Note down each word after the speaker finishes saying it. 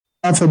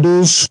for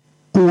those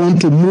who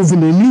want to move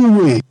in a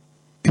new way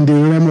in the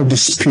realm of the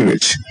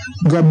Spirit.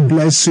 God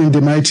bless you in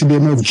the mighty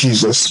name of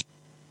Jesus.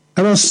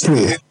 Let us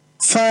pray.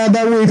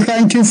 Father, we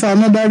thank you for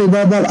another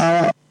revival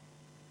hour.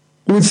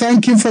 We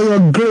thank you for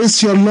your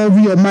grace, your love,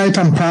 your might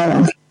and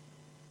power.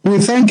 We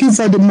thank you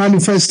for the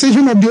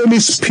manifestation of the Holy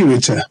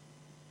Spirit.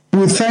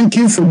 We thank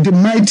you for the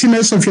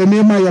mightiness of your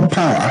name and your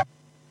power.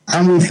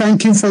 And we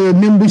thank you for your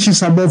name which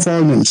is above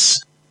all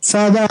names.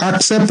 Father,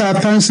 accept our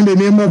thanks in the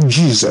name of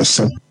Jesus.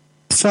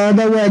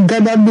 Father, we are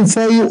gathered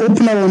before you.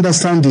 Open our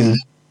understanding.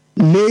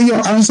 Lay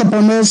your hands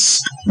upon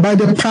us by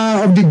the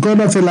power of the God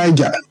of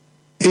Elijah.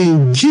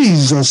 In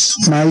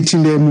Jesus' mighty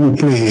name we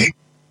pray.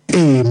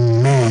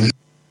 Amen.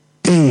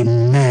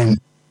 Amen.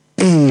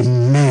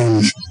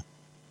 Amen.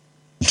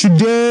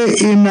 Today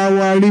in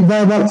our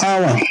revival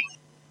hour,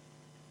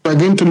 we are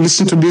going to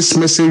listen to this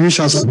message which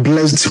has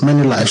blessed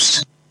many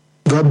lives.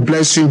 God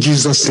bless you in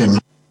Jesus' name.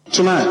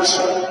 Tonight,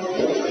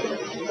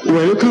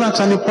 we're looking at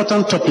an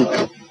important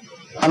topic.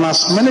 And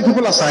as many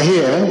people as are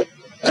here,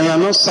 and you are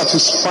not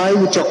satisfied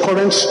with your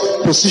current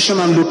position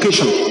and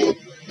location,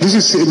 this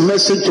is a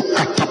message to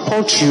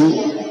catapult you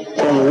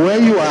from where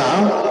you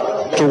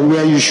are to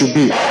where you should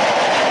be.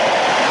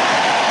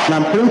 And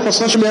I'm praying for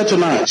such people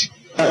tonight.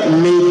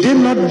 May they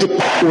not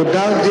depart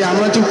without the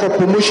anointing for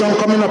promotion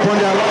coming upon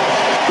their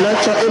life.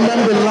 Let your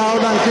amen be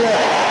loud and clear.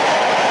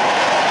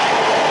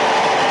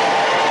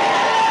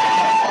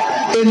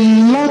 A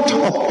lot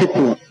of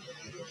people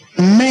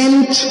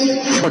meant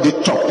for the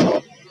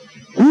top,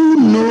 who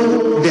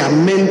know they are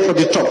meant for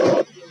the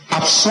top,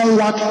 have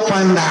somewhat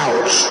found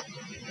out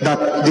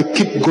that they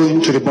keep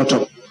going to the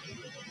bottom.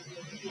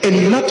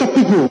 A lot of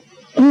people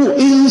who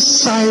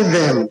inside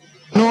them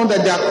know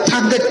that they are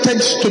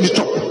targeted to the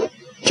top,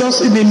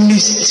 just in a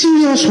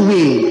mysterious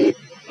way,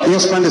 they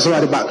just find themselves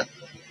at the back.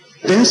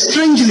 Then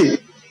strangely,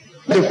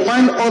 they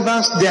find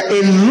others they are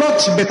a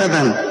lot better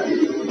than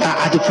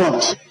at the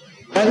front.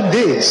 And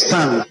they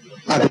stand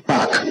at the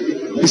back.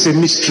 It's a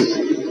mystery.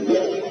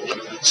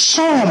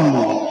 Some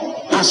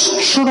are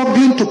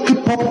struggling to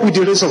keep up with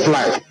the race of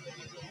life.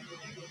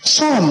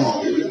 Some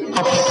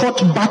have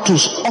fought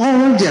battles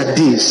all their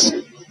days.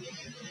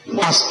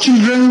 As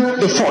children,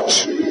 they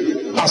fought.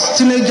 As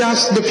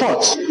teenagers, they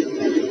fought.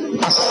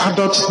 As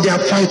adults, they are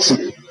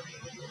fighting.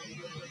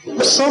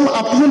 Some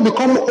have even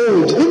become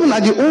old. Even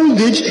at the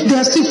old age, they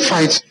are still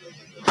fighting.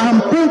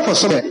 I'm praying for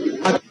some.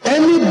 At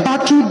any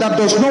battle that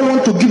does not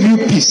want to give you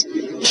peace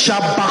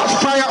shall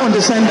backfire on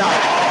the sender.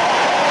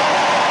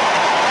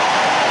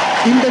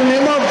 In the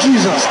name of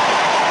Jesus.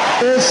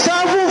 A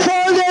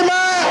sevenfold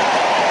amen.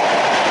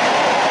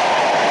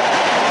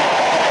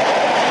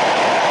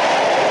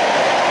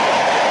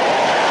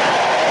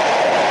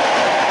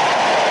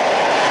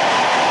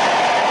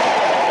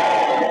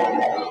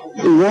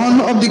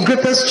 One of the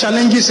greatest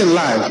challenges in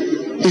life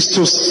is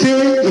to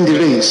stay in the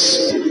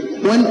race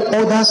when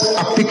others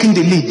are taking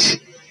the lead.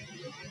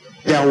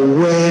 They are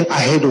well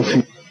ahead of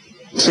you.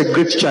 It's a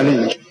great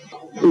challenge.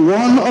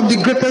 One of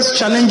the greatest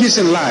challenges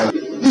in life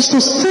is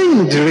to stay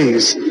in the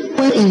race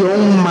when in your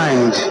own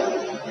mind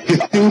you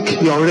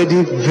think you're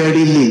already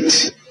very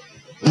late.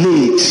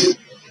 Late.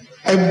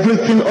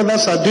 Everything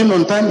others are doing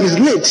on time is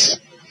late.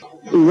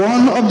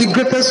 One of the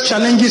greatest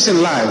challenges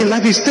in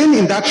life is staying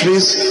in that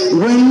race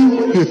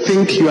when you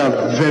think you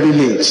are very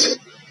late.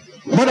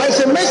 But there's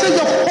a message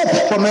of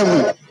hope from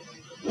heaven.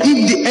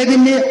 If the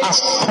enemy has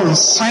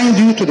consigned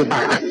you to the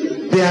back,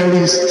 there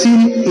is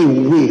still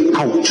a way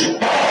out.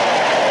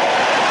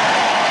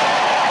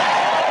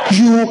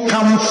 You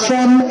can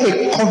form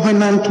a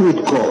covenant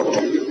with God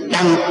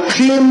and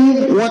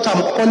claim what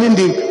I'm calling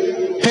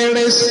the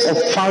Perez of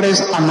Phares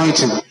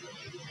anointing.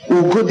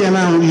 We'll go there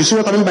now. You see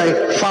what I mean by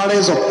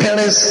Phares or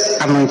Perez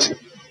anointing.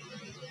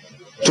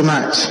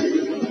 Tonight,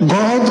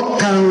 God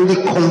can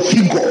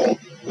reconfigure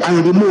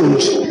and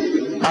remold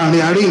and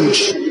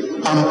rearrange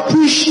and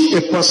push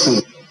a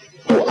person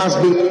who has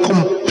been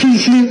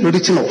completely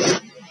written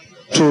off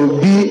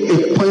to be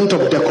a point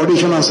of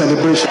decoration and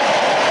celebration.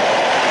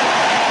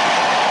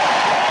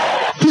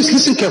 Please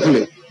listen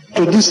carefully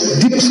to these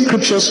deep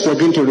scriptures we're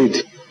going to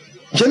read.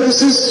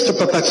 Genesis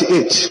chapter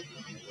 38.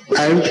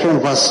 I read from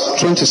verse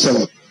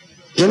 27.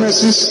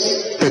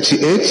 Genesis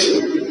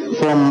 38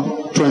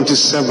 from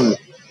 27.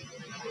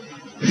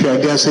 If you are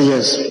there, say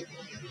yes.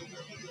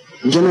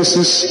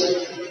 Genesis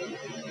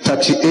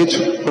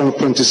 38 from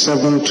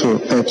 27 to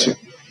 30.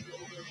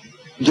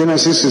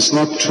 Genesis is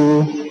not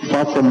too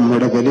far from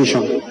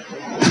Revelation.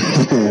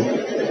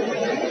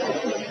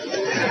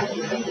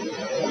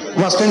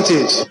 Verse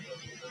 28.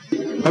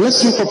 But let's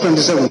see for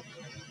 27.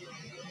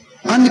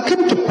 And it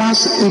came to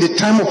pass in the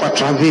time of her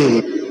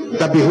travail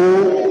that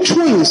behold,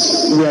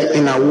 twins were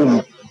in her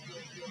womb.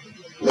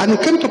 And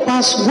it came to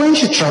pass when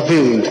she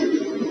travailed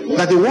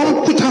that the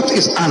one put out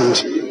his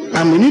hand,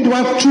 and the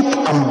midwife took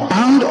and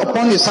bound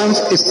upon his hands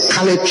a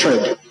scarlet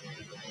thread,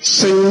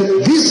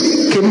 saying,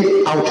 this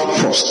came out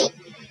first.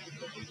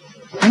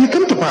 And it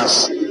came to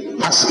pass,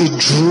 as he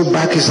drew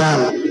back his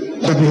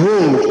hand, that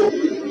behold,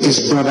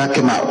 his brother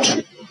came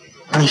out.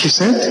 And she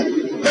said,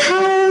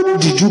 how how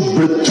did you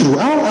break through?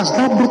 How hast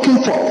thou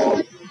broken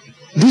forth?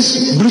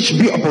 This breach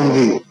be upon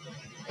thee.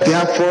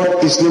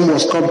 Therefore his name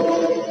was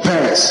called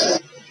Perez.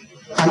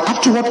 And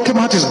afterward came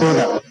out his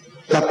brother,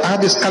 that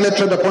had a scarlet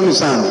thread upon his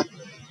hand,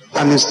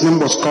 and his name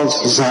was called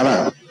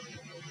Zara.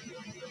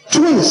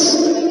 Twins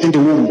in the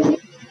womb.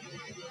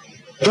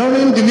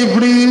 During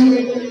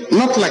delivery,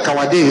 not like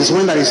our days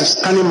when there is a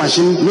scanning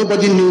machine,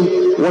 nobody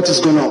knew what is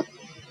going on.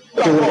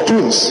 They were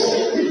twins.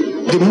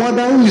 The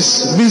mother who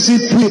is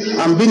busy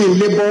and being in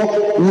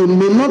labor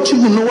may not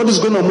even know what is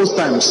going on most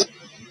times.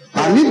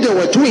 And if they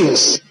were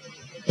twins,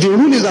 the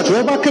rule is that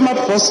whoever came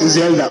out first is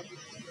the elder.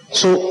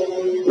 So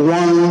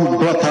one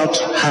brought out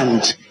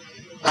hand,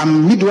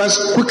 and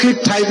midwives quickly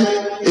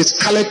tied a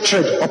scarlet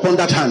thread upon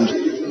that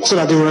hand so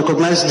that they will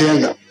recognize the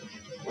elder.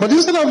 But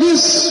instead of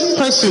this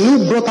person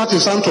who brought out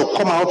his hand to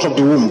come out of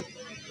the womb,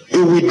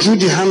 he withdrew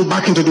the hand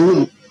back into the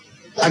womb.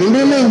 And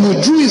immediately he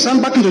withdrew his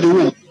hand back into the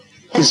womb,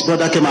 his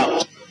brother came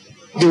out.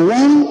 The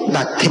one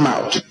that came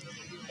out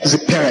is the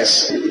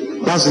Perez.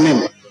 That's the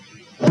name.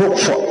 Broke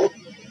forth.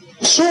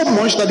 So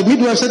much that the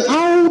midwife said,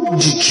 how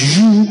did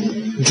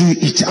you do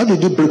it? How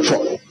did you break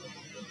forth?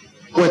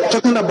 We're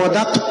talking about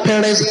that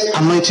Perez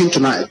anointing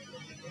tonight.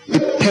 The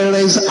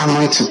Perez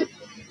anointing.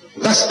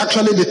 That's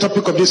actually the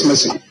topic of this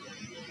message.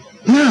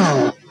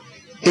 Now,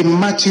 in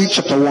Matthew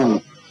chapter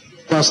 1,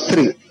 verse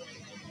 3.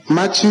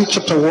 Matthew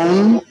chapter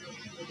 1,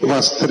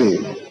 verse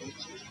 3.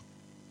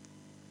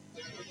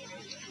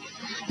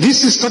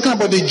 This is talking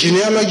about the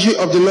genealogy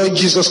of the Lord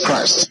Jesus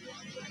Christ.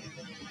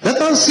 Let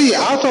us see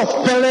out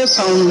of Perez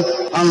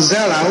and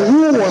Zerah,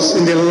 who was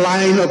in the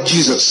line of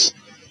Jesus.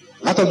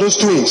 Out of those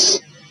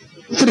twins.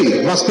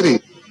 3, verse 3.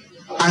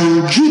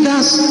 And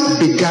Judas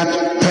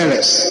begat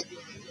Perez,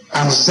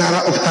 and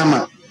Zerah of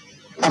Tamar.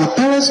 And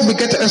Perez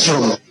begat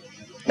Esrom,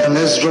 and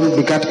Esrom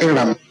begat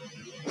Aram,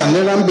 and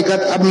Aram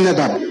begat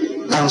Abinadab,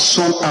 and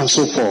so on and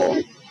so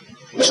forth.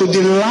 So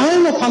the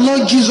line of our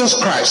Lord Jesus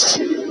Christ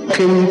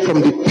came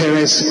from the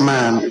Perez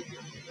man,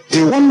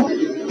 the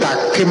one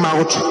that came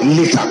out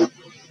later.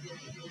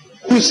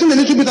 We've seen a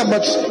little bit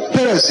about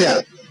Perez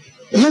here.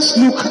 Let's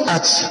look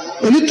at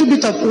a little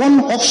bit of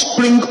one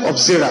offspring of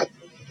Zerah.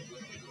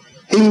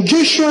 In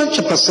Joshua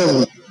chapter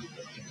 7,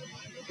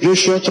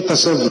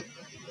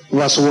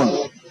 verse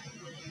 1.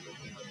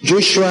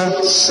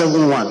 Joshua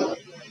 7:1.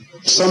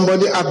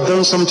 Somebody have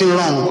done something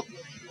wrong,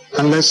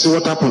 and let's see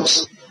what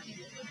happens.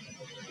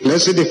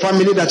 Let's see the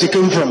family that he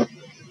came from.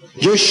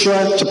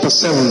 Joshua chapter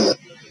 7,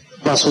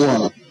 verse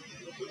 1.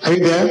 Are you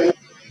there?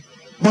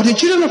 But the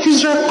children of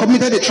Israel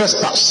committed a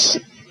trespass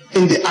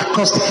in the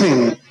accursed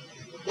thing.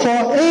 For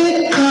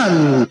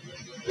Achan,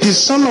 the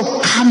son of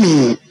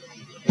Carmi,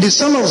 the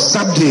son of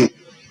Zabdi,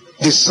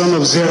 the son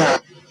of Zerah,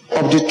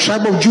 of the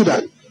tribe of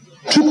Judah,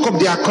 took up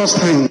the accursed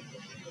thing,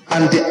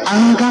 and the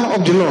anger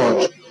of the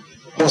Lord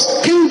was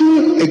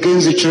kindled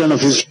against the children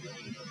of Israel.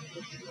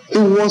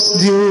 It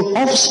was the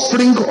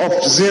offspring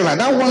of Zerah,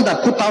 that one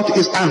that put out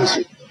his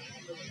hand.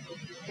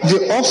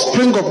 The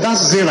offspring of that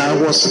Zerah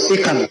was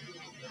Achan.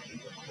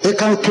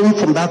 Achan came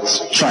from that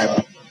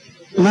tribe.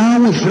 Now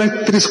we've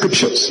read 3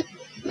 scriptures.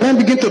 Let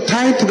me begin to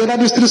tie together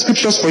these 3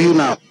 scriptures for you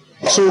now,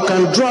 so we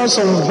can draw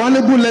some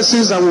valuable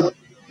lessons that will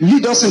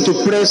lead us into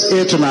prayers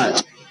here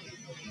tonight.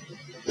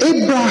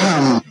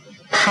 Abraham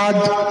had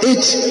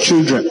 8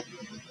 children.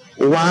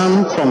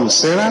 One from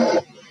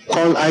Sarah,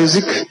 called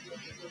Isaac.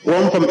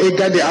 One from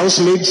Agar, the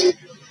housemaid,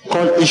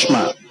 called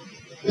Ishmael.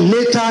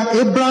 Later,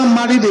 Abraham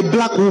married a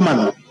black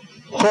woman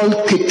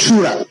called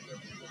Keturah.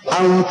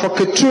 And for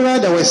Keturah,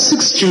 there were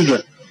 6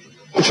 children.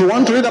 If you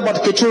want to read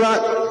about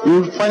Keturah,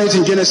 you'll find it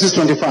in Genesis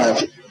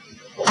 25.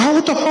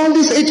 Out of all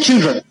these 8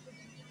 children,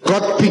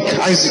 God picked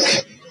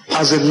Isaac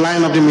as the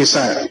line of the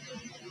Messiah.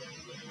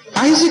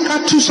 Isaac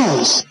had 2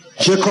 sons,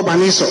 Jacob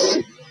and Esau.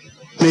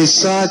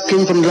 Messiah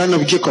came from the line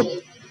of Jacob.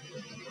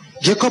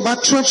 Jacob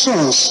had 12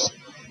 sons.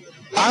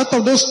 Out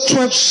of those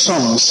 12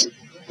 sons,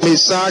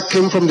 Messiah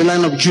came from the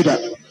line of Judah.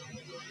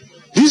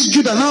 This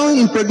Judah now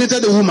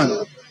impregnated a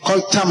woman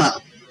called Tamar.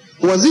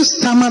 It was this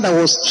Tamar that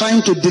was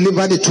trying to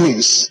deliver the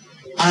twins.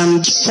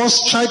 And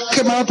first child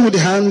came out with the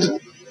hand,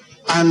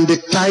 and they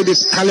tied a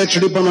scarlet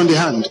ribbon on the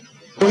hand,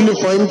 only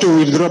for him to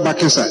withdraw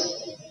back inside.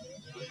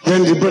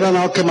 Then the brother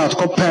now came out,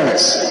 called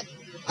Perez.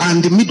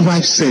 And the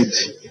midwife said,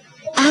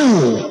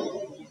 how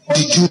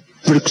did you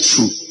break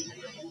through?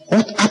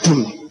 What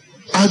happened?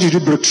 How did you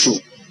break through?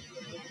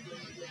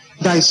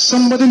 There is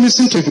somebody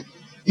listening to you.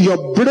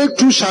 Your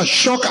breakthrough shall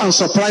shock and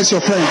surprise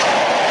your friend.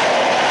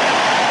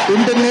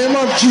 In the name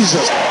of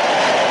Jesus.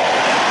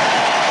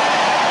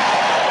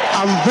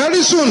 And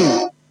very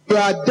soon, your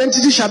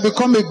identity shall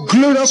become a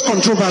glorious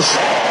controversy.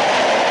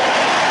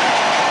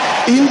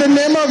 In the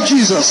name of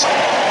Jesus.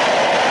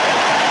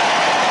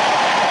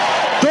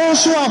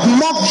 Those who have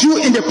mocked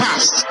you in the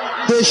past,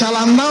 they shall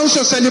announce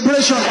your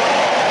celebration.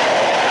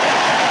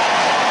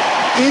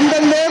 In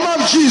the name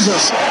of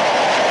Jesus.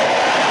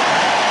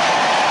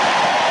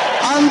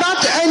 And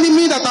that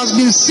enemy that has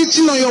been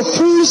sitting on your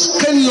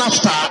full-scale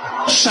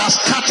laughter shall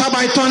scatter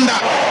by thunder.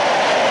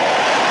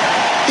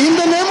 In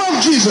the name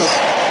of Jesus.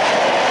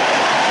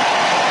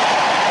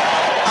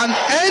 And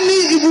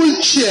any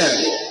evil chair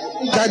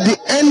that the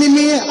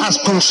enemy has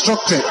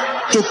constructed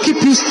to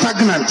keep you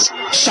stagnant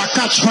shall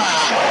catch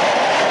fire.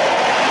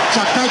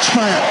 Shall catch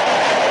fire.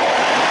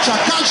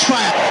 Shall catch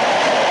fire.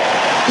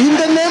 In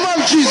the name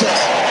of Jesus.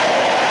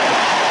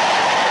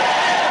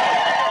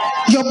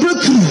 Your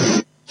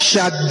breakthrough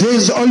shall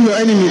daze all your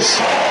enemies.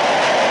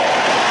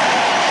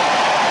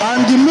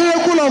 And the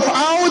miracle of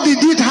how did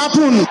it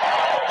happen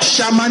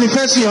shall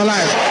manifest in your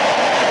life.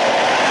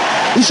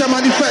 It shall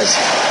manifest.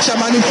 It shall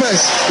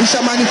manifest. It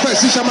shall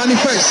manifest. It shall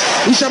manifest.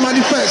 It shall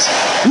manifest.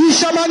 It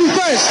shall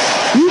manifest.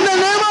 In the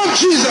name of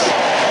Jesus.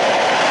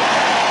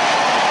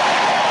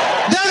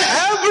 Then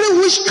every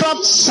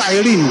witchcraft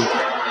siren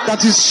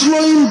that is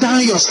slowing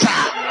down your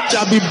star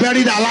shall be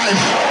buried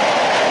alive.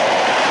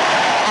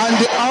 And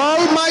the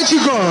Almighty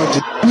God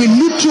will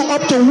lift you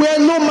up to where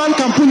no man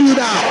can pull you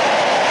down.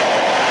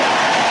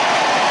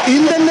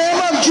 In the name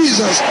of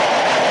Jesus.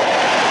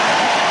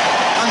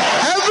 And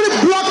every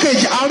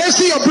blockage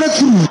arresting your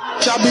breakthrough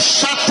shall be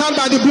shattered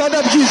by the blood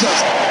of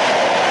Jesus.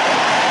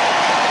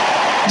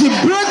 The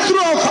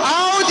breakthrough of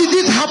how did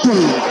it happen?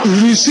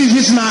 Receive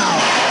it now.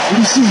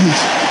 Receive it.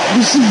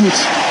 Receive it.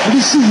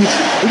 Receive it.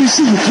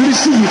 Receive it.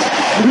 Receive it.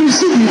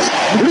 Receive it.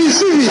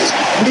 Receive it.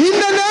 In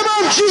the name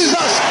of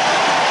Jesus.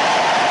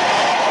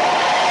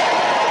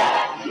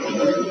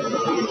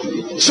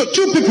 So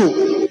two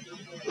people,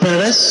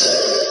 Perez,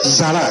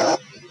 Zara.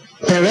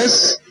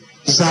 Perez,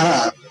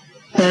 Zara.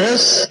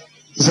 Perez,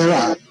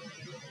 Zara.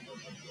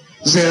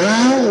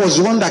 Zara was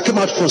the one that came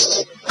out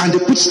first, and they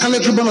put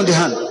scarlet ribbon on the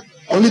hand,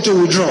 only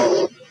to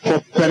withdraw for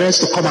Perez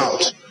to come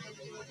out,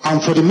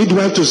 and for the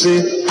midwife to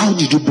say, how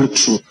did you break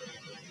through?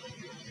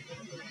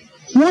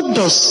 What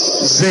does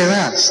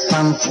Zara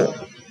stand for?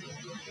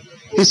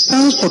 It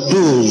stands for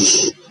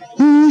those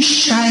who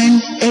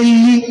shine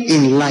early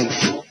in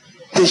life.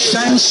 They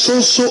shine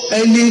so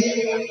early,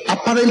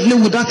 apparently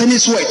without any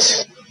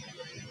sweat.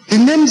 The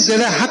name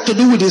Zerah had to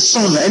do with his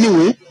son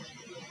anyway.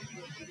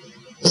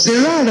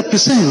 Zerah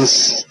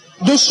represents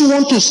those who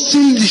want to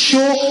steal the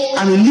show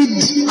and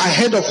lead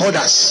ahead of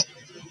others.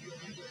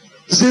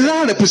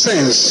 Zerah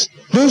represents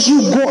those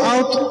who go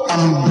out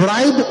and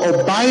bribe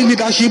or buy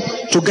leadership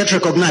to get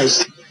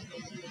recognized.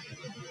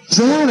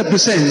 Zerah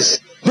represents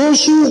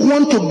those who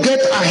want to get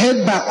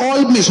ahead by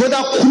all means, whether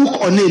crook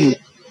or nail.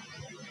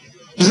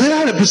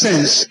 Zerah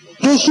represents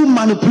those who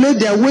manipulate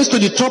their ways to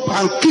the top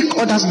and kick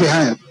others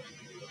behind.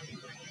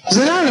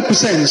 Zerah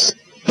represents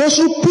those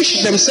who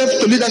push themselves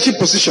to leadership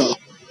position.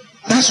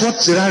 That's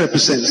what Zerah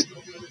represents.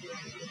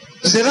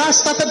 Zerah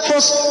started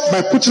first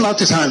by putting out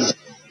his hand.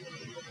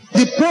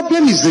 The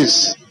problem is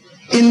this.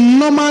 In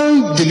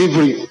normal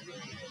delivery,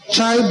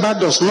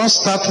 childbirth does not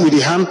start with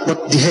the hand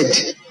but the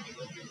head.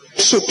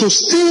 So to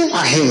stay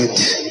ahead,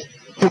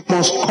 you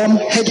must come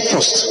head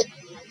first.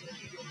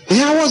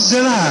 Here was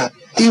Zerah.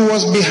 He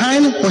was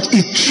behind, but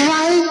he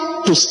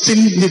tried to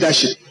steal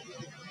leadership.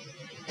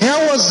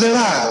 Here was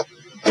Zerah.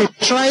 He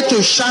tried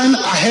to shine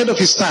ahead of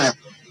his time.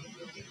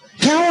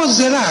 Here was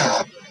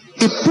Zerah.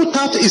 He put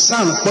out his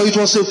hand, but it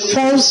was a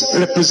false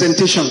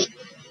representation.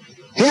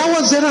 Here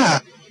was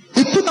Zerah.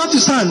 He put out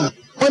his hand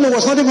when he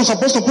was not even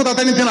supposed to put out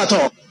anything at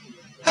all.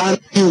 And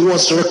he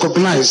was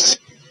recognized.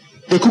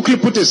 They quickly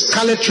put a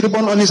scarlet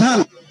ribbon on his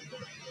hand.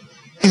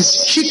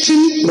 His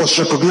cheating was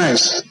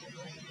recognized.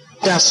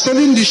 They are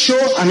stealing the show,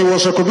 and he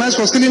was recognized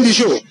for stealing the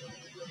show.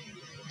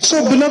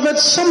 So, beloved,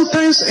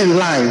 sometimes in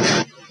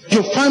life,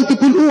 you find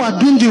people who are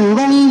doing the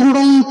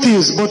wrong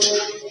things, but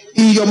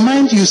in your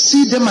mind, you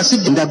see them as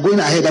if they are going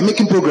ahead and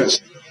making progress.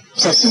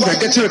 So as if they are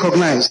getting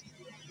recognized.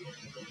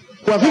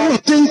 We have people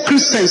saying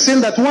Christians,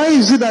 saying that why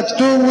is it that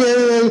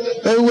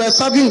we are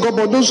serving God,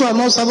 but those who are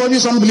not serving,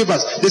 some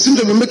unbelievers, they seem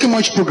to be making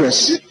much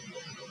progress.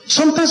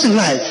 Sometimes in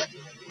life,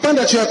 you find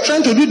that you are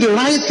trying to do the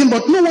right thing,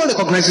 but no one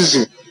recognizes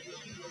you.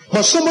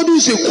 But somebody who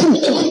is a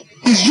crook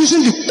is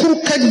using the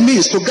crooked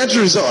means to get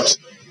results.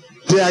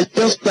 They are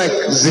just like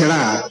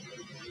Zerah.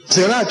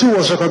 Zerah too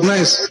was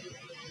recognized.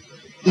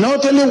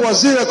 Not only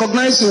was he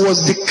recognized, he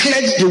was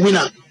declared the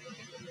winner.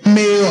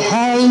 May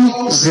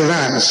all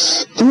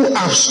Zerahs who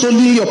have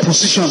stolen your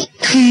position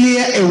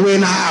clear away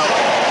now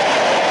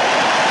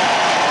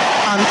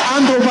and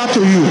hand over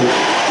to you.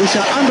 They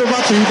shall hand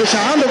over to you. They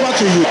shall hand over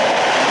to you.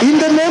 In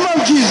the name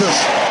of Jesus.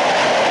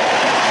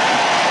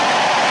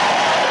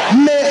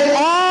 May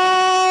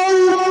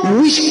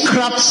all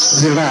witchcraft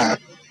Zerah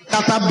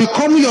that have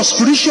become your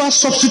spiritual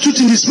substitute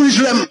in the spirit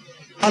realm,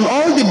 and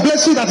all the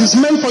blessing that is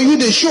meant for you,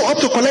 they show up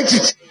to collect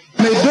it.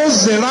 May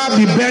those Zerah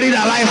be buried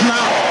alive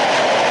now.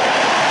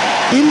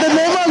 In the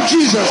name of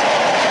Jesus.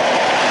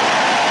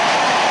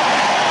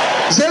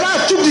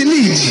 Zerah took the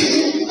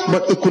lead,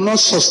 but it could not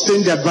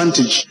sustain the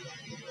advantage.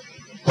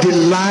 The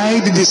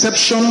lie, the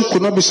deception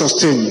could not be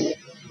sustained.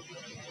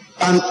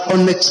 And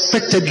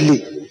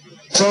unexpectedly,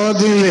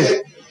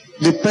 suddenly,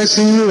 the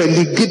person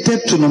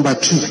relegated to number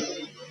 2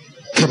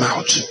 came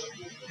out.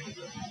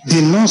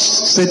 The nurse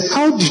said,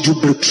 how did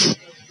you break through?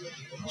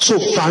 So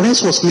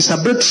Perez was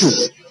Mr.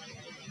 Breakthrough.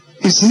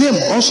 His name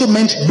also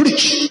meant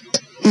breach.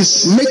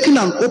 Is making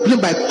an opening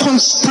by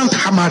constant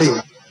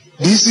hammering.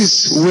 This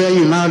is where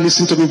you now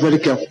listen to me very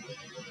carefully.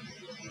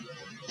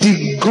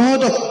 The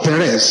God of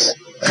Perez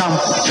can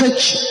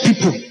fetch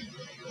people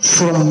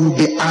from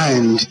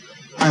behind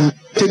and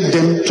take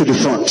them to the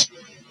front.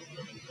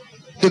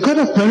 The God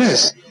of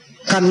Perez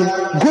can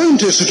go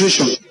into a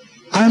situation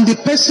and the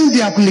person they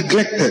have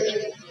neglected,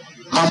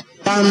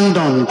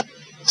 abandoned,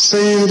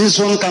 saying this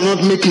one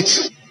cannot make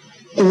it,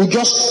 will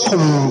just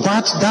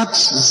convert that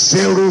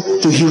zero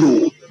to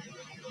hero.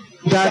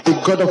 That is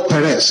the God of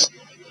Perez.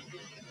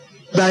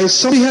 There is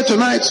somebody here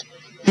tonight.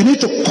 You need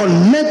to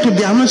connect to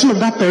the anointing of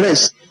that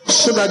Perez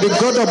so that the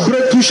God of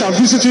breakthrough shall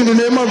visit you in the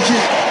name of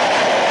Jesus.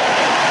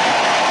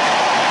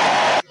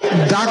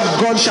 That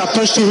God shall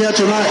touch you here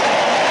tonight.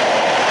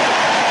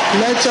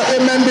 Let your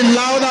amen be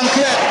loud and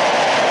clear.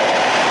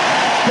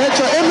 Let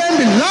your amen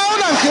be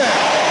loud and clear.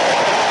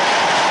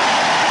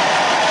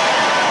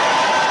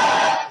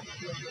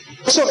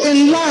 So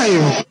in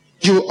life,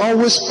 you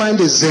always find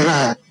a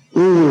Zerah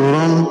who will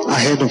run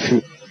ahead of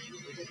you.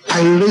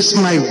 I raise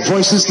my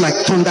voices like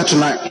thunder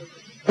tonight.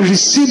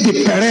 Receive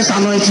the Perez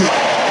anointing.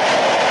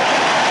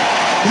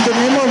 In the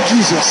name of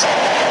Jesus.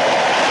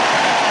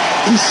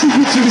 Receive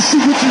it,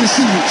 receive it,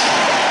 receive it.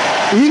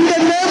 In the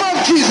name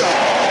of Jesus.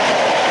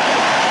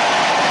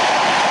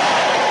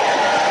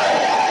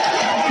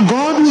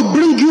 God will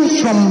bring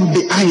you from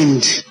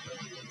behind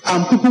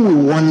and people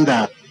will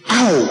wonder,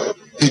 how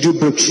did you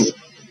break through?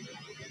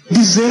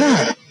 The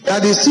Zerah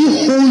that is still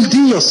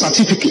holding your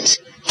certificate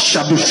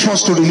shall be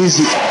forced to release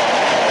it.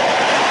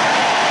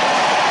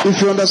 If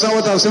you understand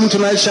what I'm saying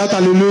tonight, shout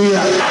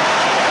hallelujah.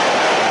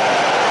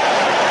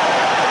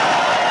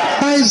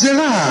 By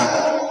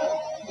Zerah,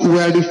 we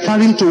are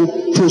referring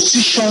to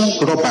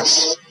position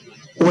robbers.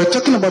 We're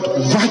talking about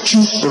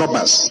virtue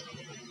robbers.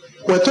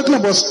 We're talking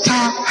about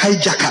star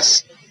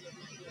hijackers.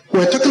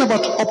 We're talking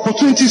about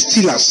opportunity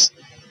stealers.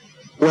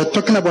 We're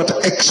talking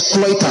about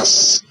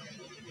exploiters.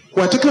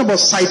 We're talking about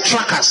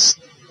sidetrackers.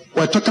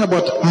 We're talking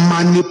about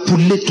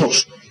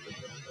manipulators.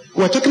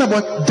 We're talking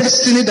about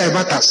destiny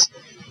diverters.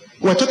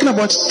 We're talking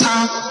about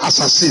star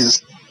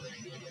assassins.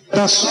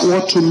 That's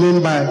what we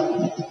mean by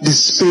the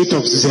spirit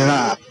of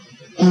Zerah.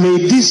 May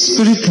this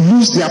spirit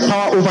lose their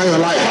power over your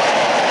life.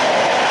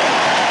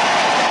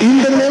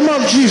 In the name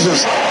of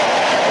Jesus.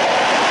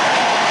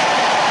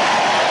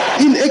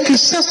 In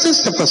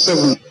Ecclesiastes chapter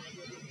 7,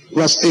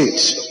 verse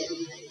 8.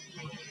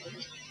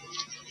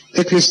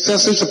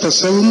 Ecclesiastes chapter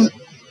 7,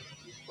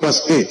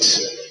 verse 8.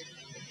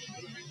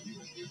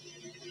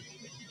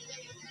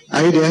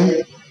 Are you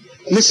there?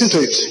 Listen to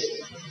it.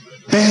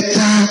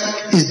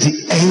 Better is the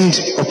end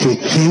of a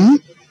thing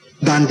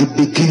than the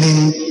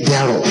beginning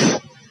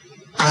thereof.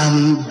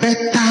 And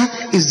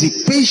better is the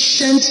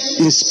patient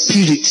in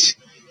spirit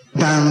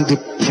than the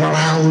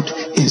proud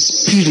in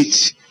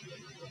spirit.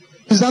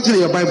 Is that in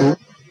your Bible?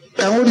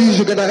 Can we read it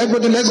together?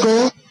 Everybody, let's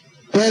go.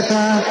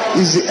 Better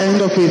is the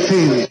end of a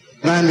thing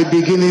than the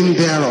beginning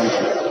thereof.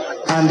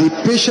 And the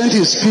patient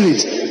in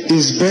spirit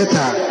is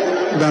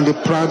better than the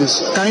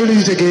proudest. Can you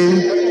read it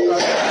again?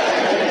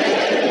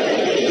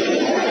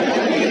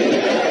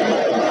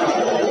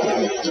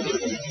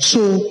 So,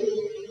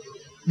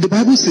 the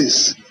Bible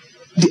says,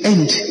 the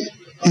end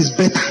is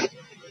better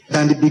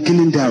than the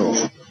beginning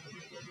thereof.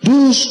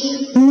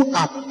 Those who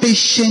are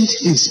patient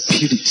in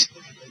spirit,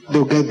 they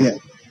will get there.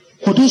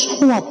 For those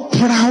who are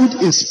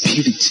proud in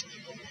spirit,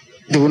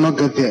 they will not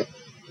get there.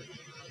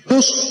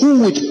 Those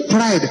who with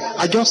pride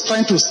are just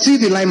trying to steal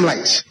the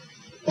limelight,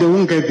 they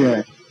won't get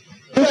there.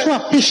 Those who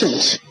are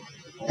patient,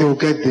 they will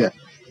get there.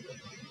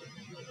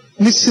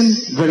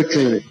 Listen very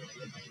clearly.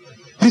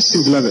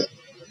 Listen, beloved.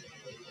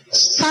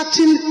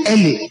 Starting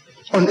early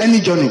on any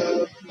journey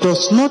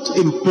does not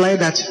imply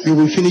that you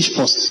will finish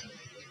first.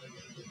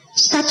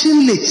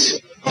 Starting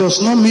late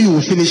does not mean you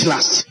will finish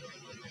last.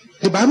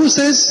 The Bible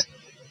says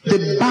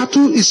the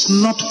battle is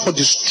not for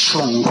the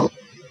strong,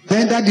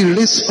 neither the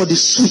race for the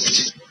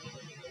swift.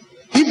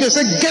 If they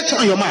say get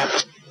on your mark,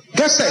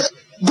 get set,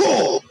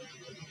 go,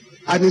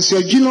 and it's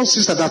your junior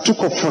sister that took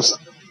off first,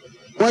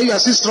 while you are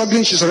still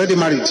struggling, she's already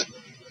married,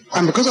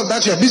 and because of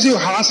that you are busy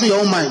harassing your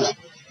own mind.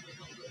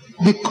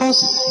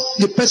 Because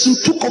the person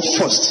took off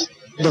first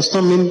does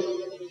not mean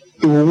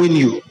it will win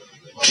you.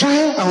 Try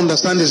and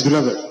understand this,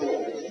 beloved.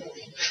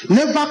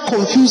 Never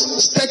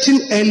confuse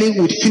starting early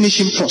with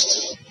finishing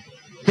first.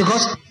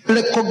 Because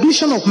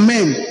recognition of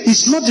men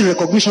is not the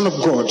recognition of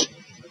God.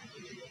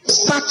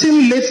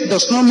 Starting late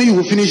does not mean you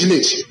will finish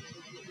late.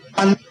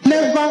 And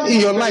never in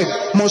your life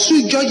must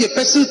you judge a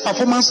person's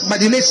performance by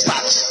the late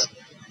start.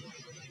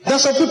 There are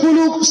some people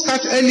who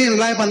start early in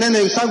life and then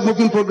they start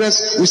making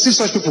progress. We see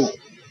such people.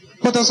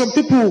 But there are some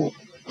people,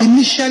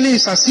 initially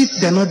it's as if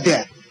they're not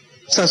there.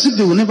 It's as if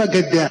they will never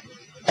get there.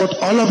 But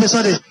all of a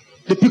sudden,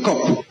 they pick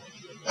up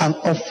and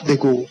off they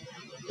go.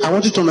 I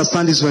want you to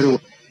understand this very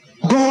well.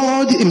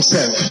 God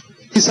himself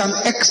is an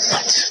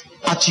expert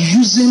at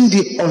using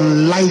the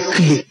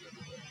unlikely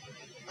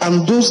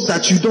and those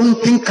that you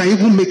don't think can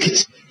even make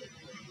it.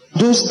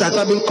 Those that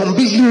have been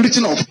completely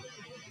written off.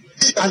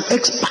 He's an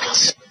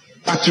expert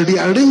at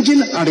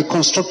rearranging and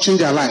reconstructing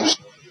their lives.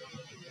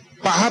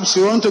 Perhaps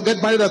you want to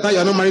get married on time, you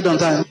are not married on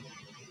time.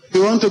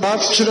 You want to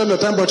have children on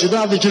time, but you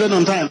don't have the children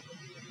on time.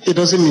 It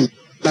doesn't mean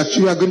that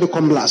you are going to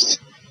come last.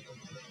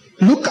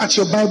 Look at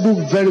your Bible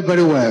very,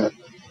 very well.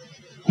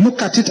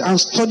 Look at it and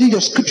study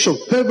your scripture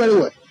very, very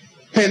well.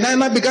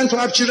 Penina began to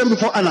have children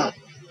before Anna.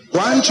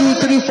 1, 2,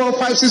 3, 4,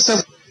 5, 6,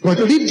 7. But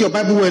read your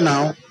Bible well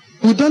now.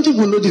 We don't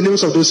even know the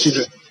names of those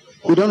children.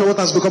 We don't know what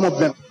has become of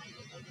them.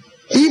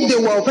 If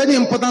they were of any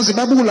importance, the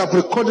Bible will have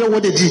recorded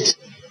what they did.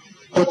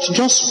 But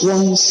just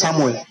one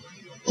Samuel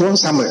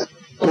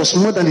was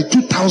more than the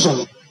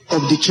 2,000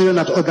 of the children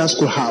that others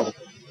could have.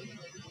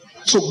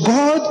 So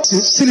God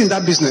is still in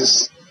that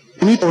business.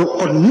 You need to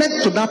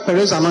connect to that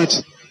Perez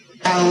anointing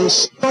and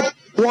stop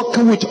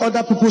working with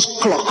other people's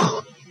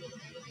clock.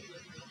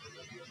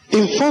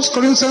 In 1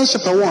 Corinthians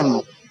chapter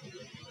 1,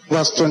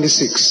 verse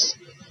 26.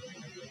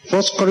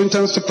 1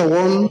 Corinthians chapter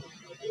 1,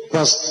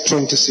 verse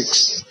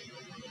 26.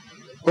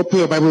 Open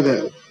your Bible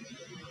there.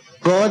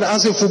 God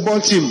has a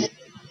football team,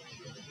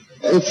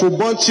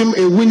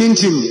 a winning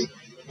team.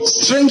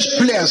 Strange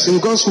players in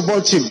God's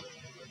football team.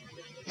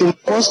 In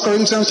 1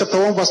 Corinthians chapter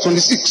 1, verse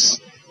 26.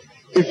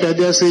 If you are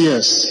there, say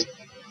yes.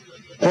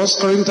 1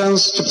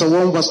 Corinthians chapter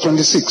 1, verse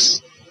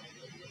 26.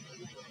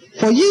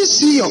 For ye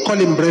see your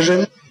calling,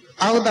 brethren,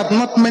 how that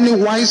not many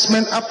wise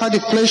men after the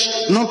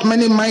flesh, not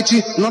many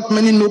mighty, not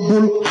many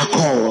noble are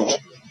called.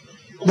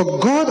 But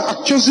God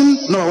hath chosen,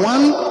 number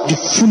one, the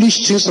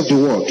foolish things of the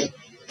world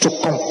to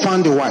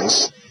confound the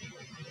wise.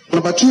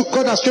 Number two,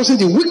 God has chosen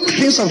the weak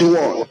things of the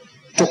world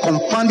to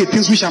confound the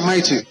things which are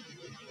mighty.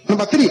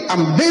 Number three,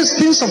 and base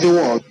things of the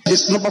world.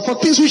 Number four,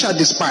 things which are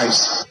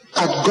despised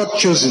hath God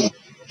chosen.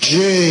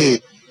 Yea,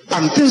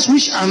 and things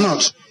which are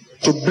not,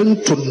 to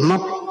bring to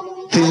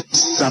naught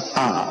things that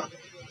are.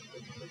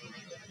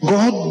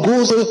 God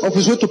goes of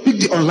his way to pick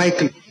the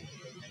unlikely.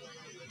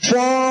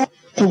 4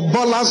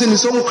 footballers in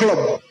his own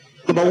club.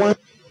 Number one,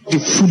 the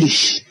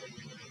foolish.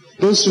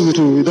 Those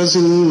who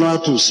doesn't know how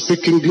to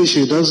speak English,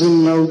 he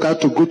doesn't know how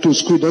to go to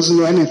school, he doesn't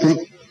know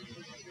anything,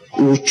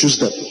 he will choose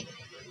them.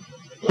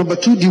 Number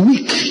two, the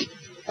weak.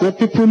 The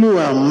people who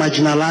are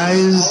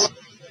marginalized,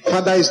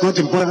 father is not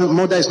important,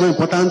 mother is not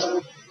important,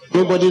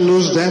 nobody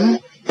knows them,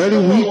 very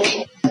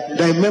weak.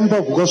 They are a member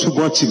of God's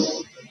football team.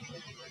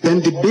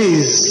 Then the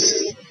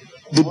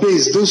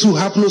base, those who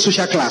have no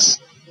social class.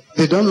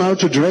 They don't know how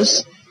to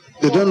dress,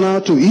 they don't know how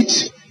to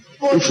eat.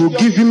 If you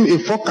give him a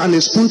fork and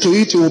a spoon to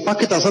eat, he will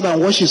pack it aside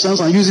and wash his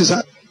hands and use his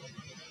hand.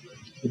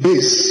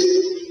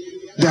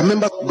 Base. They are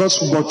members of God's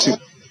football team.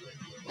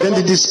 Then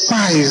the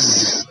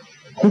despised,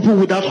 people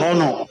without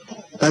honor.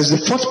 That is the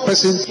fourth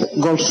person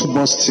of God's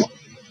football team.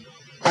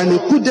 And he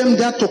put them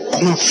there to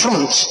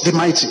confront the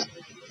mighty.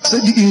 So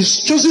he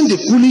is choosing the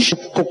foolish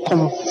to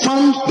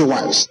confound the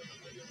wise.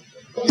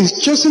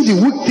 He's choosing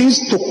the weak things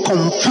to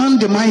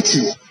confound the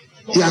mighty.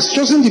 He has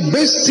chosen the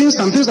base things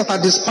and things that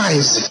are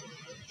despised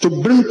to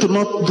bring to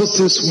naught those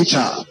things which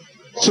are.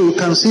 So you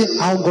can see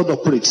how God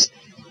operates.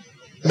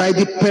 By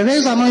the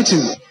Perez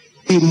anointing,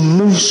 he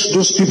moves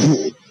those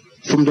people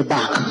from the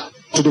back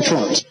to the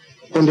front,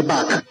 from the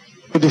back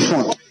to the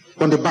front,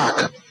 from the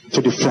back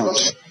to the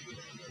front.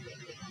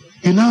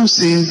 You now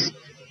say,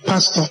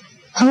 Pastor,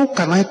 how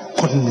can I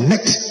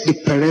connect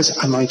the Perez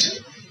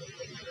anointing?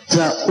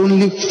 There are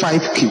only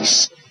 5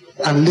 keys.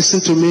 And listen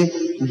to me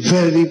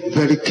very,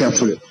 very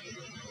carefully.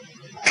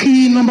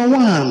 Key number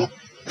 1,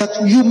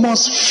 that you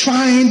must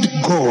find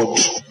God.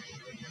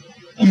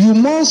 You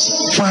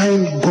must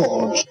find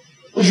God.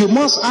 You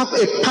must have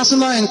a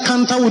personal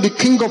encounter with the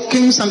King of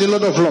Kings and the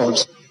Lord of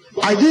Lords.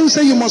 I didn't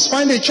say you must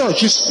find a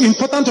church. It's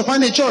important to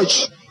find a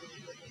church.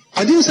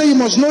 I didn't say you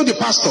must know the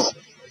pastor.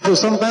 So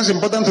sometimes it's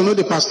important to know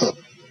the pastor.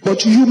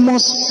 But you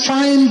must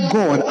find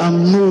God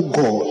and know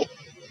God.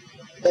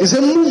 He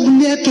said, move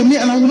near to me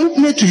and I will move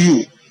near to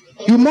you.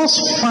 You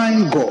must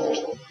find God.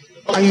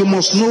 And you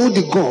must know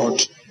the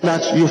God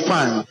that you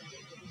find.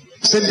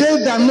 Say,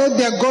 they that know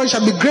their God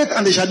shall be great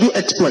and they shall do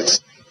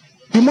exploits.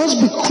 You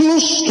must be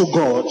close to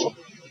God.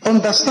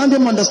 Understand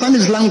him, understand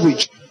his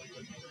language.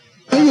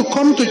 When you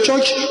come to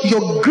church,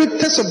 your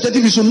greatest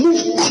objective is to move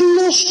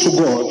close to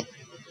God.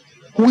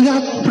 We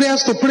have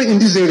prayers to pray in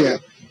this area.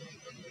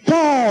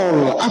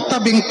 Paul,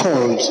 after being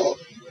called,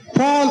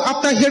 Paul,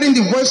 after hearing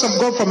the voice of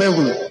God from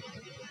heaven,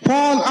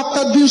 Paul,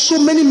 after doing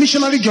so many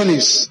missionary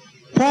journeys,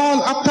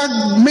 Paul,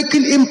 after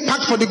making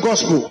impact for the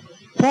gospel,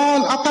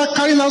 Paul, after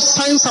carrying out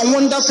signs and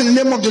wonders in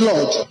the name of the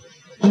Lord,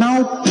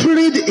 now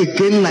prayed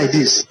again like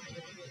this,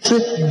 so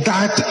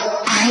that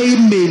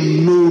I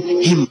may know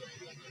him.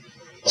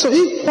 So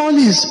if Paul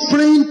is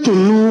praying to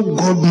know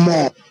God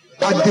more,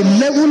 at the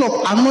level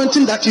of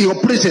anointing that he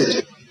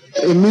operated,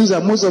 it means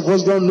that most of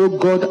us don't know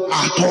God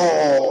at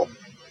all.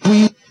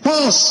 We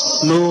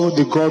must know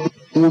the God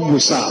whom we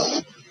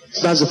serve.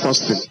 That's the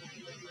first thing.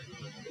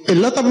 A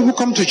lot of people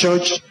come to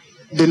church,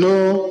 they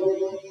know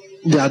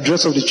the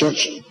address of the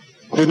church,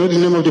 they know the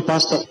name of the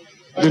pastor,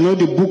 they know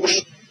the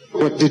books,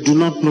 but they do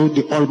not know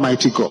the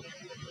Almighty God.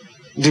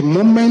 The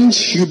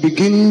moment you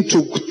begin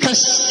to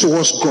test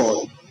towards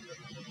God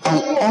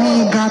and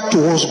hunger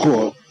towards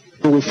God,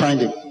 you will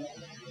find him.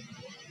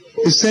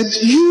 He said,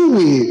 you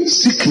will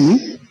seek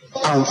me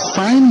and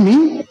find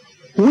me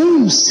when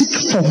you seek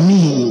for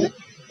me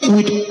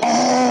with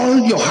all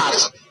your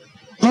heart.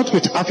 Not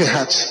with half a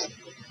heart.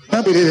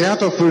 Not with the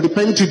heart of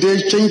repent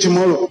today, change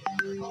tomorrow.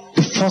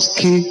 The first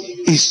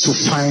key is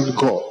to find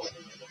God.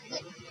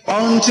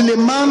 Until a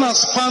man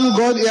has found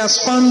God, he has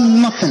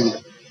found nothing.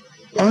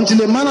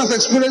 Until a man has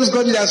experienced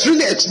God, he has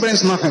really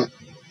experienced nothing.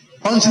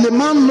 Until a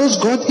man knows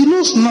God, he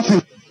knows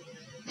nothing.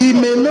 He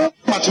may know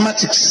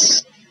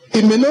mathematics.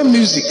 He may know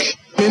music.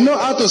 He may know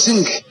how to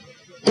sing.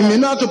 He may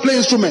know how to play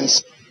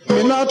instruments. He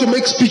may know how to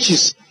make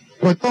speeches.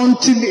 But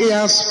until he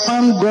has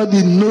found God,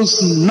 he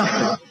knows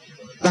nothing.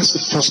 That's the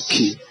first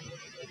key.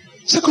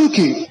 Second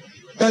key,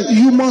 that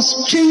you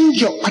must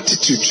change your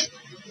attitude.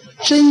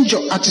 Change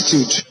your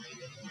attitude.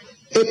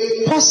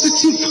 A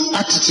positive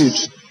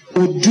attitude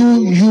will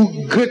do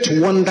you great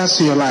wonders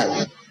in your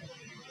life.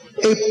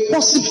 A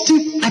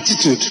positive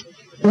attitude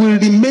will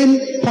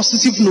remain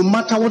positive no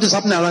matter what is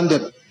happening around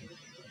them.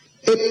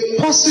 A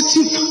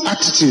positive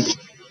attitude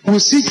will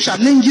see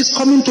challenges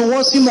coming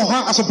towards him or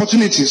her as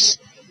opportunities.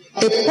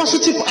 A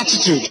positive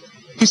attitude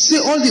will see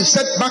all the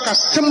setbacks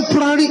as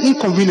temporary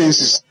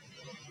inconveniences.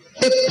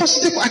 A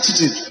positive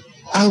attitude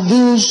are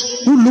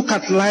those who look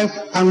at life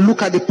and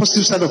look at the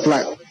positive side of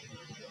life.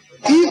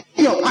 If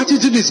your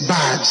attitude is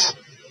bad,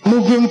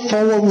 moving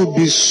forward will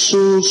be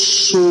so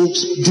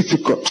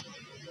difficult.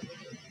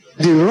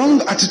 The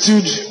wrong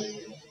attitude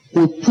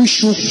will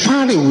push you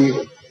far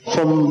away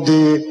from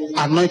the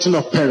anointing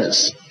of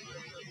parents.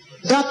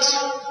 That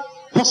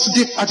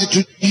positive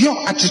attitude, your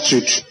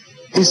attitude,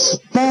 is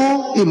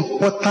more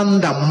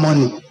important than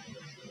money.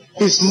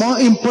 It's more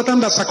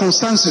important than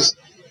circumstances.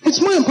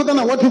 It's more important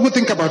than what people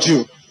think about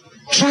you.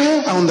 Try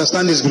and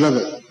understand this,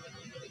 beloved.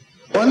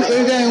 One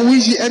area in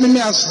which the enemy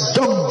has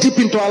dug deep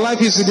into our life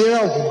is the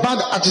area of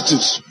bad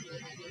attitudes.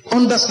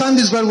 Understand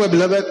this very well,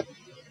 beloved.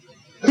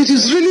 It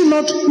is really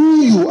not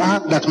who you are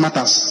that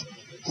matters,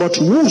 but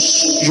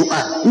whose you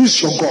are, who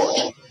is your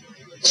God.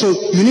 So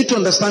you need to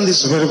understand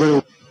this very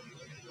well.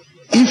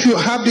 If you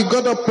have the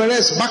God of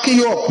Perez backing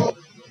you up,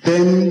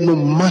 then no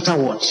matter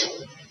what,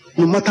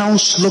 no matter how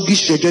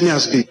sluggish your journey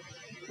has been,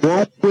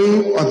 one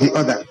way or the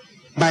other,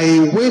 by a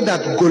way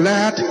that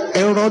Goliath,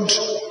 Herod,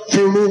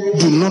 Pharaoh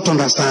do not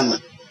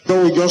understand,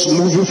 they will just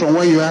move you from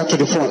where you are to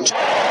the front.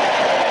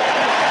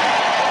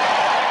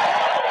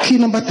 Key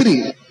number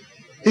 3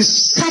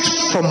 is start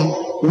from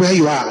where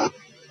you are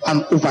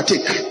and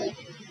overtake.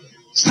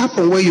 Start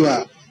from where you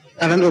are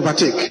and then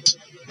overtake.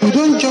 You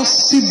don't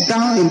just sit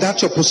down in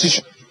that your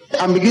position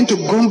and begin to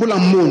grumble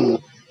and moan.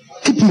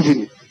 Keep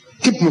moving,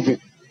 keep moving,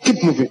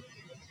 keep moving.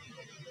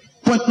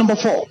 Point number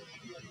 4.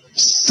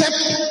 Step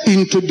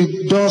into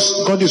the doors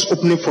God is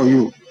opening for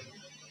you.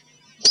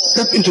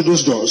 Step into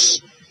those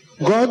doors.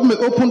 God may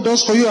open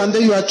doors for you and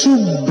then you are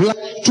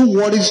too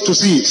worried to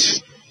see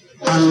it.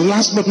 And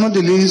last but not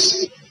the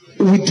least,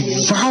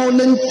 with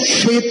violent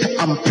faith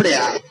and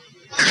prayer,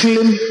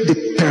 claim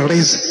the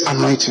Perez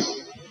anointing.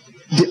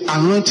 The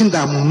anointing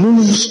that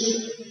moves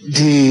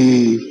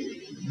the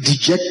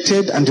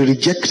dejected and the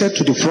rejected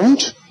to the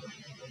front.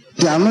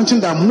 The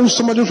anointing that moves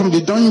somebody from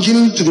the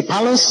dungeon to the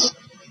palace.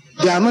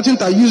 The anointing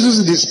that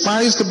uses the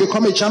despised to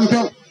become a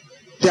champion.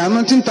 The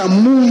anointing that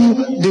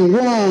moves the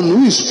one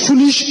who is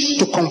foolish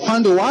to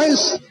confound the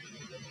wise.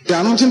 The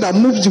anointing that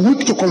moves the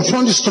weak to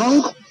confront the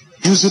strong.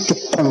 Use it to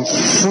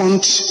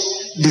confront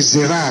the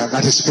Zerah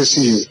that is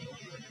facing you.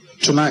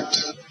 Tonight,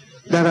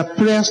 there are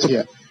prayers to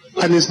hear.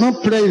 And it's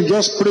not prayer, you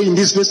just pray in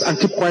this place and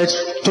keep quiet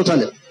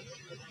totally.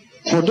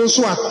 For those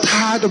who are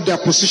tired of their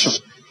position,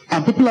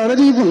 and people are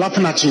already even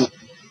laughing at you,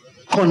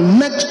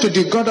 connect to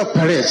the God of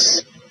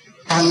Perez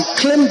and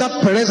claim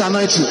that Perez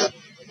anointing,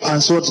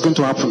 and so what's going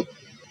to happen?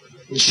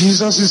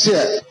 Jesus is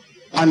here,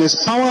 and his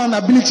power and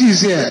ability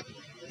is here.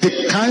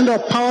 The kind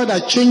of power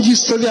that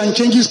changes story and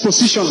changes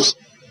positions.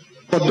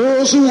 For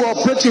those who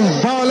operate in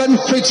violent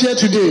faith here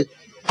today,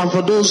 and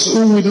for those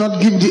who will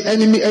not give the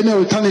enemy any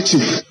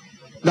alternative,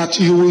 that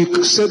you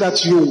will say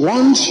that you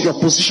want your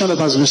position that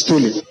has been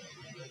stolen.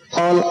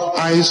 All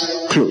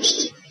eyes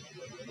closed.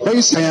 When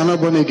you say you are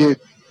not born again,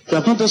 you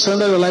have not to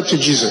surrender your life to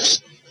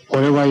Jesus.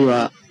 Wherever you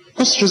are,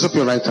 just raise up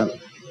your right hand.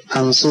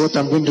 And so what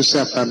I'm going to say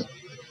after me.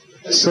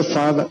 Say,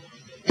 Father,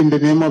 in the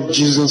name of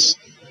Jesus,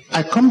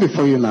 I come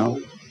before you now.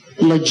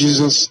 Lord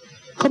Jesus,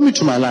 come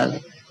into my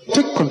life.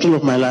 Take control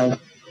of my life.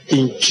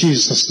 In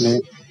Jesus'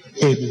 name,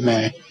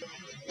 amen.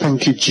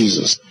 Thank you,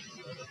 Jesus.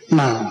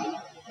 Now,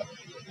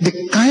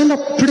 the kind of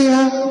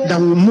prayer that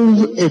will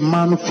move a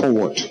man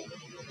forward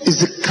is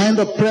the kind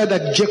of prayer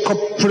that Jacob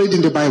prayed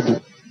in the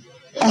Bible.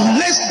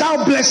 Unless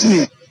thou bless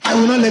me, I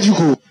will not let you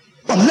go.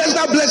 Unless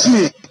thou bless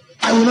me,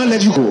 I will not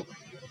let you go.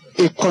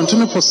 He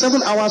continued for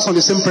 7 hours on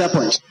the same prayer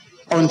point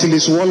until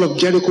his wall of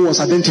Jericho was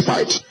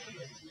identified.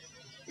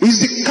 It's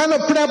the kind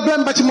of prayer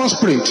blind Bartimaeus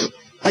prayed.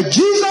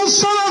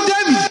 Jesus, son of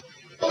David,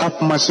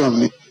 have mercy on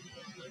me.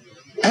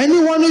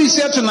 Anyone who is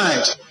here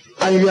tonight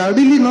and you are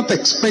really not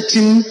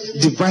expecting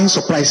divine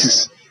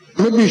surprises,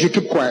 maybe you should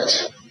keep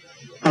quiet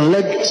and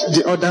let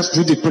the others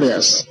do the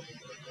prayers.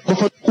 But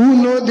for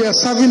who know they are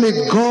serving a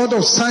God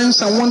of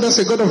signs and wonders,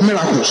 a God of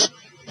miracles,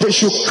 they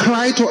should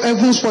cry to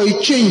heavens for a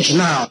change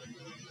now.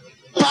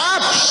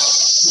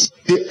 Perhaps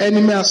the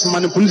enemy has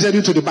manipulated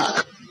you to the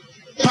back.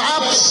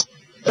 Perhaps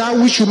that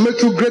which will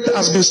make you great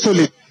has been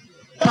stolen.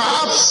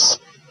 Perhaps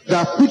they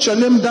have put your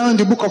name down in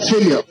the book of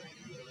failure.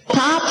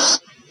 Perhaps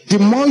the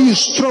more you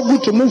struggle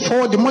to move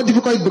forward, the more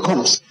difficult it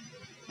becomes.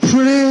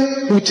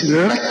 Pray with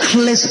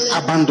reckless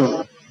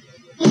abandon.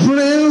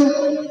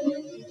 Pray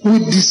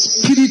with the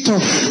spirit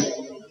of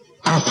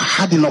I've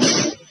had enough.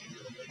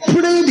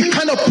 Pray the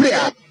kind of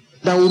prayer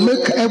that will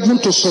make heaven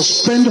to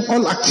suspend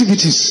all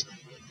activities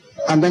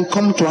and then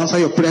come to answer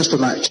your prayers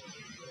tonight.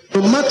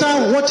 No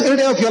matter what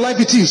area of your life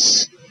it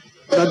is,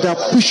 that they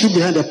push you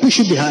behind, they push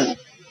you behind,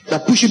 they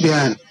push you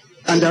behind,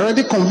 and they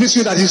already convince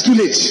you that it's too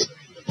late.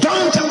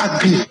 Don't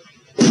agree.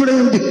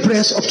 Pray the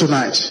prayers of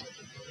tonight.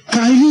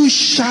 Can you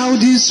shout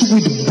this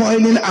with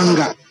boiling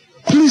anger?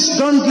 Please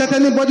don't let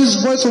anybody's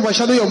voice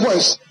overshadow your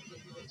voice.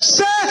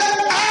 Say,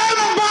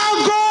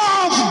 embargo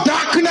of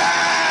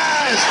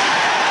darkness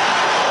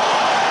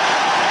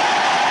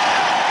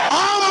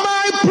on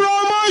my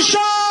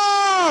promotion.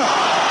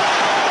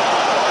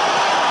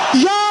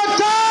 Your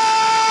time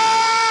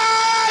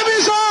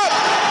is up.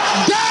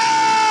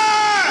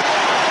 There.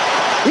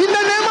 In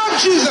the name of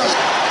Jesus.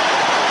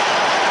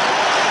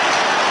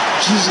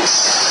 Jesus.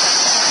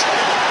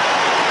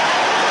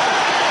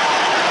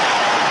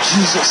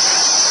 Jesus.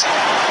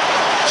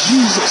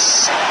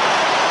 Jesus.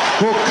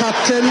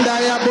 Bokatenda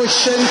ya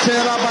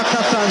boshentera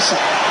bakatansa.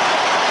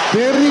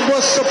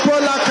 Beribo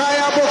sopola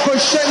kaya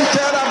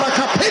bokoshentera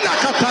bakapila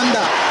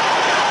katanda.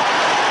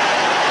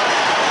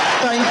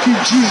 Thank you,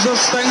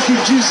 Jesus. Thank you,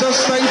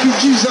 Jesus. Thank you,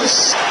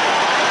 Jesus.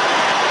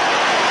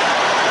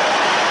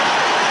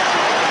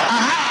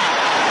 Aha.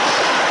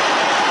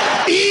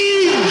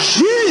 In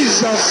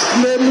Jesus'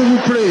 name we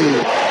pray.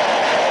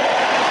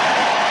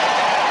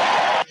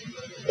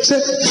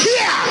 Say,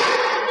 fear.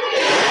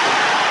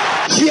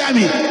 Fear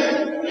me.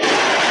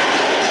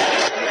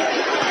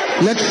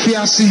 Let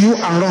fear see you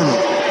and run.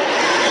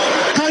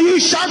 Can you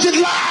shout it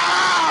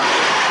loud?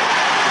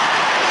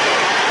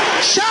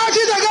 Shout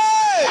it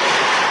again.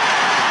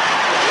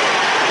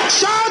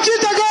 Shout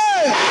it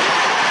again.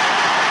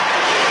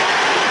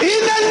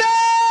 In the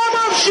name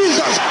of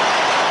Jesus.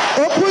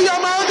 Open your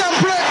mouth and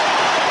pray.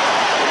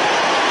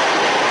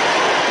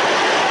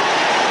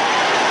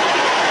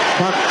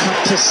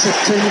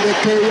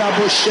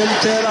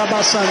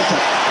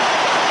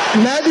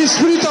 Let the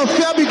spirit of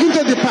fear begin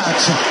to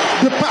depart.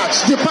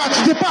 Depart, depart,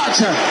 depart.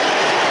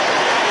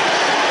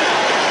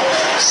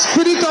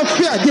 Spirit of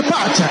fear,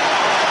 depart.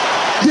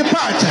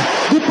 Depart,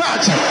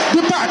 depart,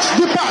 depart,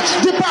 depart,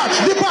 depart,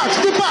 depart,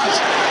 depart.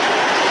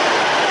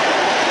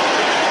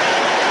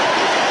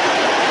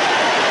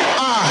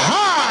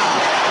 Aha!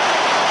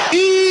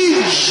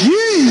 In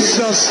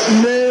Jesus'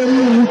 name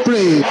we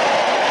pray.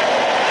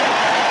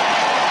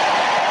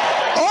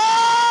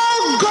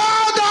 Oh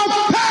God of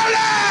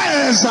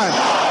Perez!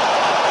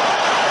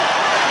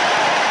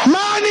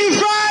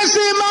 Manifest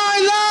in my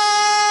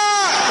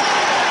life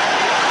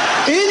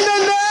in the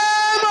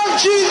name of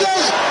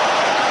Jesus.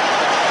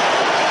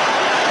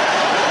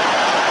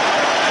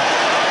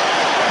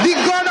 The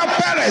God of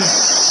Perez.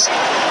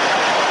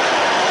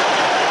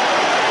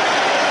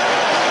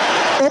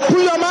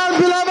 Open your mouth,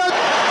 beloved.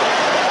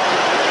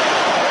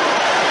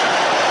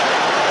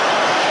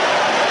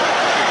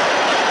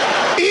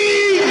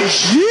 In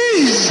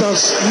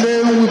Jesus'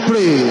 name we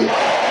pray.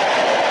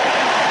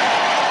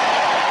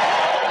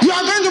 You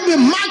are going to be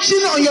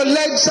marching on your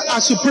legs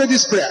as you pray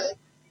this prayer.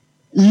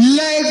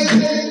 Leg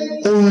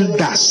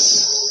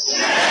holders.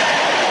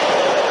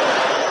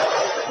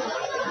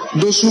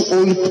 Those who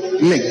hold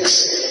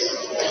legs.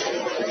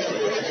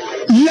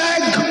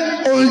 Leg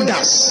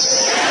holders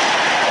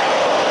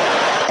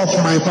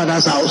of my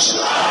Father's house.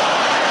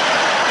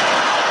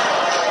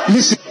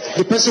 Listen,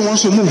 the person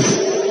wants to move.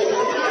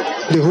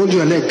 They hold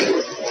your leg.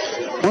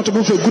 Want to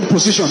move to a good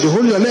position. They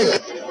hold your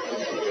leg.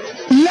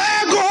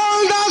 Leg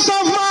holders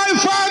of my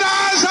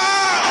Father's house.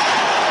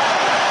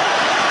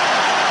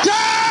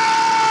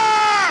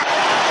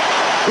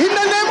 In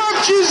the name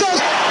of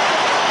Jesus.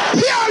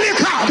 Purely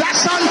cow.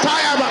 That's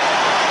Santayaba.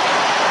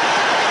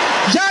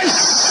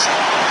 Yes.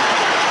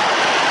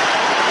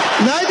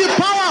 Now the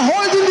power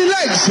holding the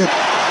legs.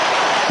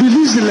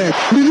 Release the leg.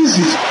 Release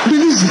it.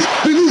 Release it.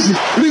 Release it.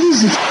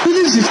 Release it.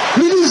 Release it.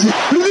 Release it.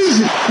 Release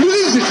it.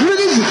 Release it.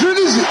 Release it.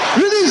 Release it.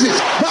 Release it.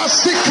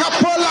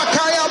 Basikapola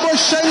kaya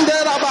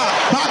boshenderaba.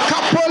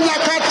 Bakapola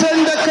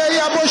katende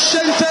kaya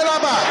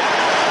boshenderaba.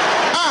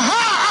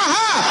 Aha,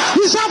 aha.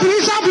 It's happening.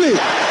 It's happening.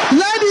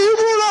 Let the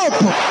evil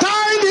rope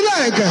tie the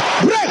leg.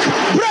 Break,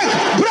 break,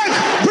 break,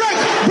 break,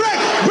 break,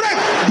 break,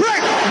 break,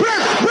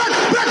 break, break,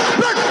 break,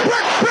 break,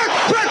 break, break,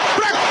 break,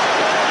 break.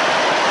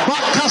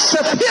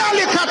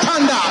 Bakasepiali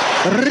katanda.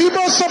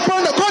 Ribo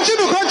sopondo.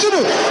 Continue,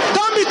 continue.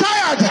 Don't be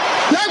tired.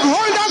 Leg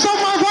holders of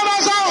my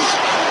Father's house.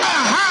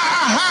 Aha,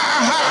 aha,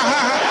 aha,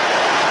 aha.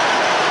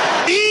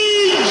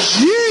 In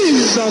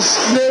Jesus'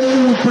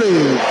 name we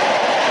pray.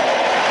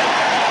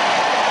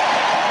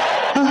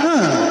 Aha.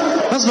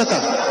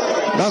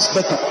 That's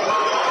better.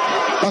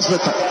 That's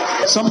better.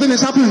 Something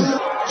is happening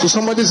to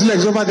somebody's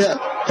legs over there.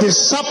 The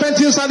serpent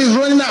inside is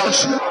running out.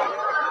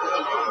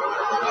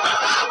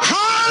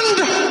 Hand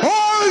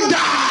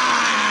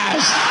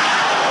holders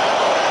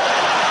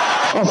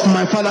of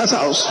my father's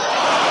house.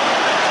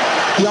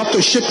 You have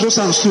to shake those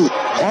hands too.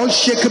 All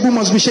shakeable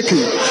must be shaken.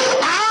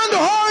 Hand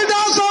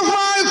holders of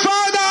my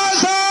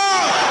father's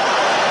house.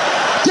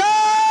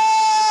 Yeah!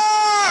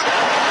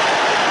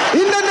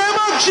 In the name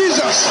of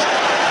Jesus.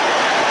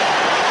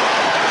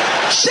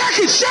 Shake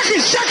it, shake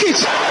it, shake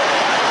it.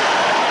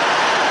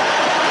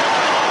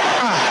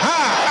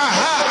 Aha,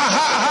 aha,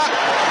 aha, aha.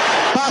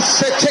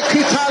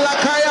 Pasetekita la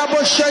kaya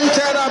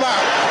boshenteraba.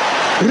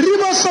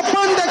 Riba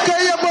sapanda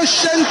kaya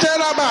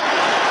boshenteraba.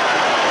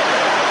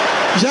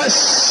 Yes.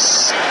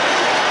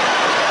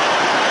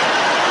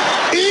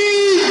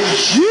 In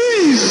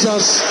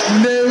Jesus'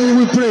 name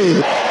we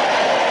pray.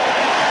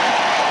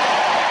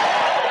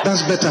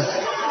 That's better.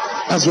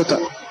 That's better.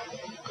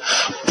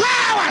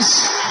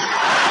 Powers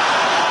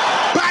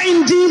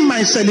binding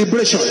my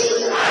celebration.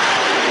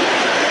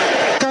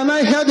 Can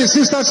I hear the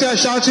sisters here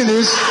shouting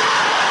this?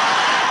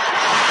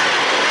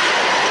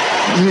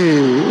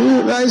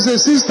 Hey, there is a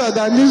sister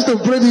that needs to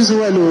pray this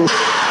well. Oh.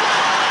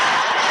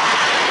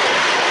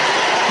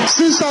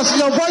 Sisters,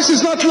 your voice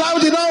is not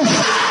loud enough.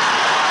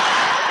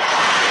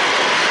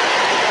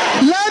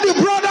 Let the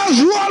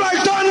brothers roar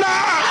like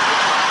thunder.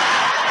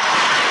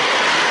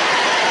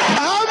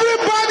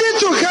 Everybody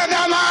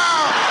together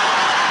now.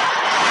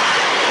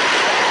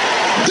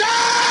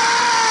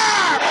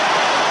 Yeah!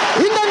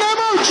 In the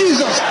name of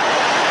Jesus.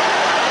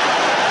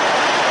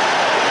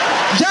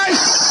 Yes.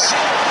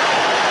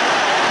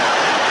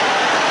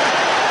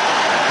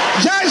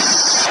 Yes.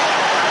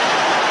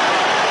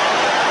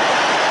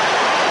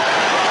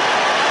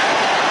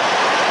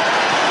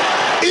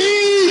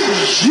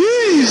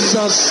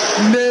 Jesus'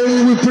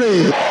 name we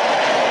pray.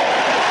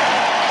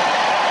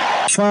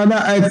 Father,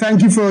 I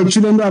thank you for your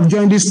children who have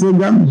joined this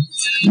program.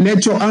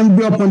 Let your hand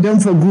be upon them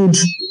for good.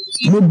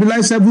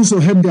 Mobilize heavens to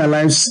help their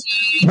lives.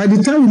 By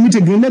the time we meet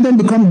again, let them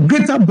become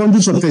greater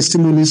bundles of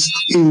testimonies.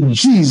 In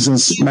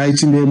Jesus'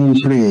 mighty name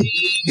we pray.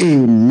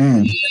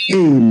 Amen.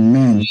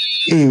 Amen.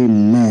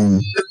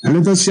 Amen. And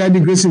let us share the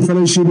grace and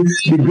fellowship,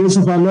 the grace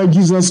of our Lord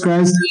Jesus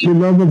Christ, the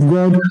love of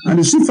God, and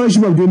the sweet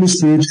fellowship of the Holy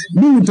Spirit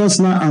be with us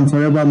now and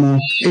forevermore.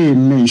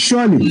 Amen.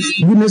 Surely,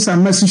 goodness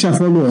and mercy shall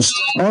follow us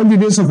all the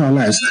days of our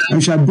lives, and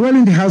we shall dwell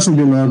in the house of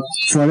the Lord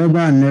forever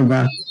and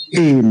ever.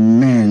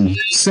 Amen.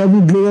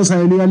 7 glorious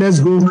hallelujah. Let's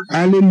go.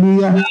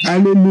 Hallelujah.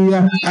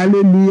 Hallelujah.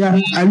 Hallelujah.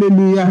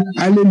 Hallelujah.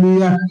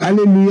 Hallelujah.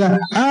 Hallelujah.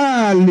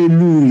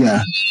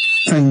 Hallelujah.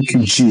 Thank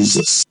you,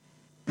 Jesus.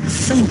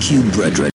 Thank you, brethren.